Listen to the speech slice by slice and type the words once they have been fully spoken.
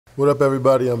What up,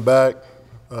 everybody? I'm back.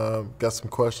 Got some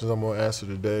questions I'm going to answer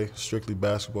today. Strictly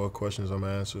basketball questions I'm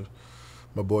going to answer.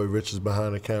 My boy Rich is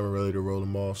behind the camera ready to roll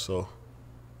them off, so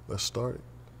let's start it.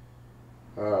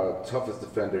 Toughest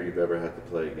defender you've ever had to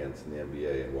play against in the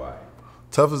NBA and why?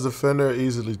 Toughest defender,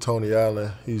 easily Tony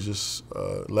Allen. He's just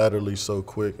laterally so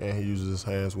quick, and he uses his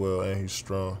hands well, and he's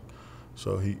strong.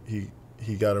 So he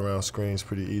got around screens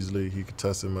pretty easily. He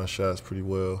contested my shots pretty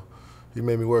well. He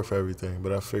made me work for everything,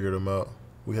 but I figured him out.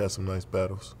 We had some nice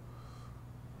battles.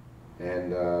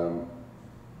 And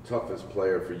toughest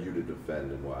player for you to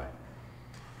defend and why?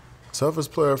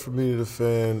 Toughest player for me to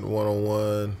defend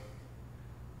one-on-one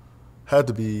had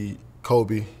to be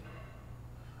Kobe,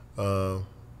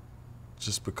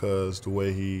 just because the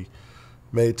way he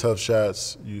made tough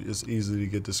shots, it's easy to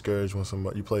get discouraged when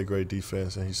you play great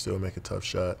defense and he still make a tough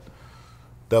shot.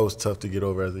 That was tough to get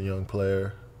over as a young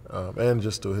player, and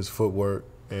just through his footwork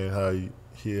and how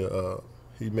he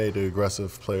made the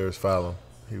aggressive players foul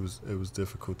him. It was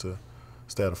difficult to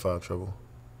stay out of foul trouble.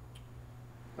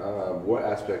 What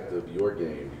aspect of your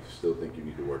game do you still think you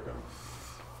need to work on?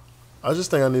 I just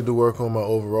think I need to work on my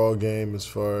overall game as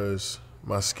far as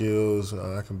my skills.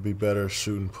 I can be better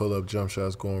shooting pull-up jump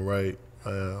shots going right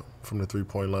from the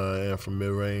three-point line and from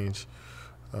mid-range.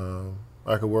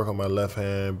 I could work on my left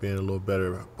hand, being a little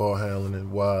better ball handling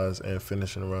and wise and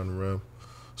finishing around the rim.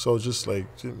 So just like,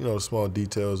 the small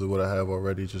details of what I have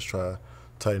already, just try to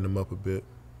tighten them up a bit.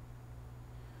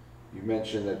 You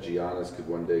mentioned that Giannis could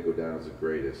one day go down as the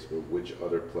greatest, but which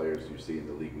other players do you see in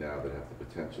the league now that have the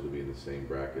potential to be in the same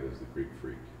bracket as the Greek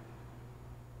Freak?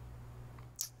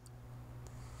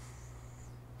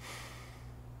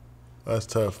 That's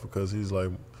tough because he's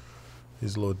a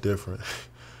little different.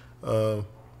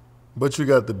 But you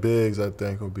got the bigs, I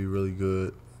think, will be really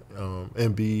good.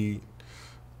 Embiid,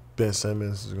 Ben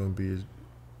Simmons is going to be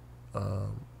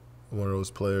one of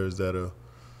those players that'll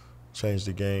change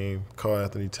the game. Karl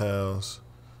Anthony Towns,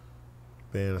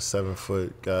 being a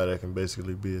 7-foot guy that can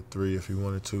basically be a 3 if he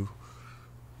wanted to.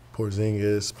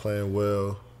 Porzingis playing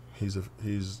well. He's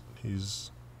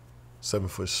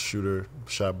 7-foot shooter,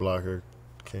 shot blocker,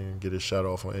 can get his shot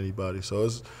off on anybody. So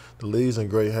the league's in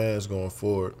great hands going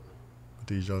forward with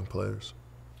these young players.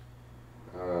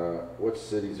 What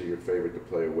cities are your favorite to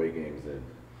play away games in?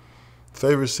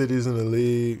 Favorite cities in the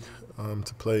league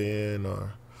to play in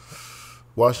are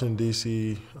Washington,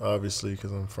 D.C., obviously,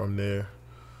 because I'm from there.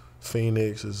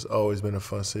 Phoenix has always been a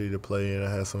fun city to play in. I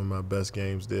had some of my best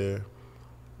games there.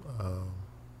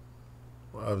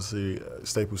 Obviously,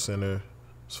 Staples Center.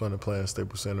 It's fun to play in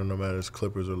Staples Center, no matter if it's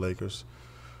Clippers or Lakers.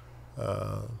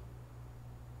 That's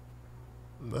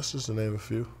just to name a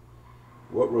few.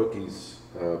 What rookies,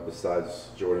 besides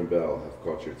Jordan Bell, have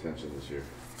caught your attention this year?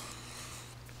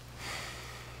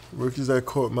 Rookies that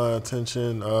caught my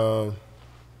attention, I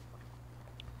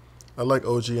like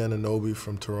OG Anunoby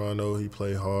from Toronto. He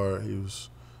played hard.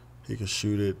 He can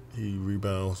shoot it. He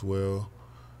rebounds well.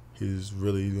 He's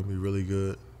going to be really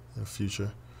good in the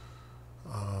future.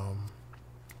 I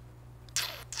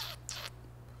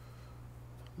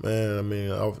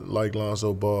like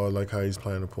Lonzo Ball. I like how he's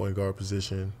playing the point guard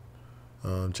position.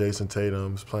 Jason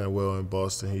Tatum's playing well in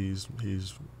Boston. He's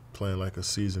playing like a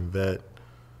seasoned vet.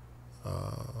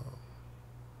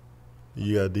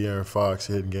 You got De'Aaron Fox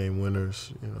hitting game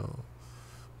winners.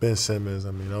 Ben Simmons.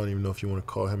 I don't even know if you want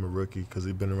to call him a rookie because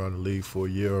he's been around the league for a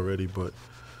year already, but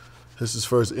this is his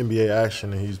first NBA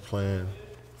action and he's playing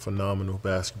phenomenal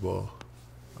basketball.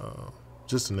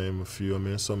 Just to name a few.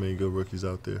 There's so many good rookies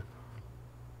out there.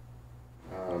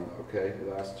 Okay,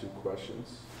 last two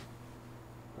questions.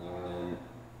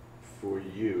 For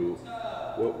you,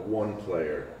 what one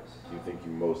player do you think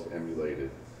you most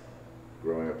emulated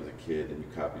growing up as a kid and you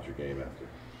copied your game after?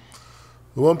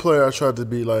 The one player I tried to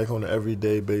be like on an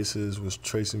everyday basis was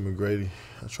Tracy McGrady.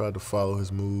 I tried to follow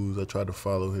his moves. I tried to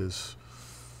follow his,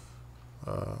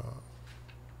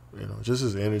 just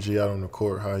his energy out on the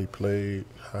court, how he played,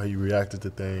 how he reacted to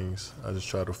things. I just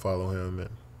tried to follow him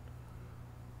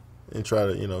and try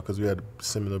to, because we had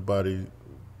similar body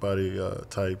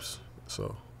types.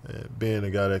 So, and being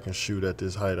a guy that can shoot at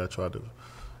this height, I tried to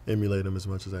emulate him as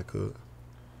much as I could.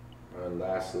 And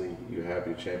lastly, you have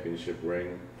your championship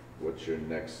ring. What's your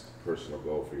next personal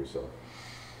goal for yourself?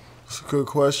 It's a good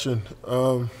question.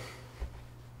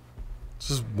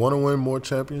 Just want to win more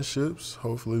championships.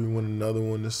 Hopefully we win another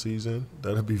one this season.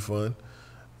 That'll be fun.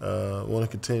 Want to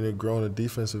continue to grow on the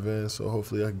defensive end, so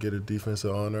hopefully I can get a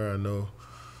defensive honor. I know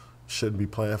shouldn't be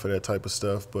playing for that type of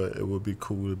stuff, but it would be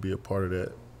cool to be a part of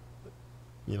that,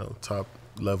 top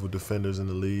level defenders in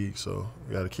the league. So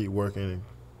we got to keep working and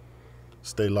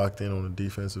stay locked in on the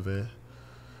defensive end.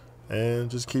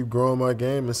 and just keep growing my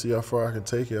game and see how far I can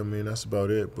take it. I mean, that's about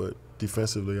it. But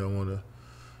defensively, I want to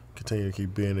continue to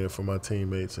keep being there for my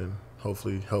teammates and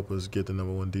hopefully help us get the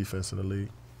 #1 defense in the league.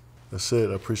 That's it.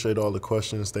 I appreciate all the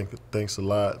questions. Thanks a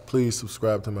lot. Please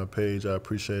subscribe to my page. I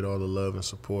appreciate all the love and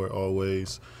support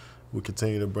always. We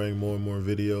continue to bring more and more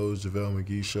videos. JaVale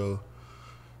McGee Show.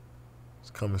 It's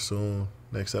coming soon,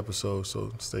 next episode,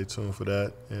 so stay tuned for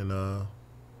that. And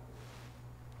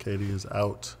Katie is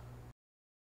out.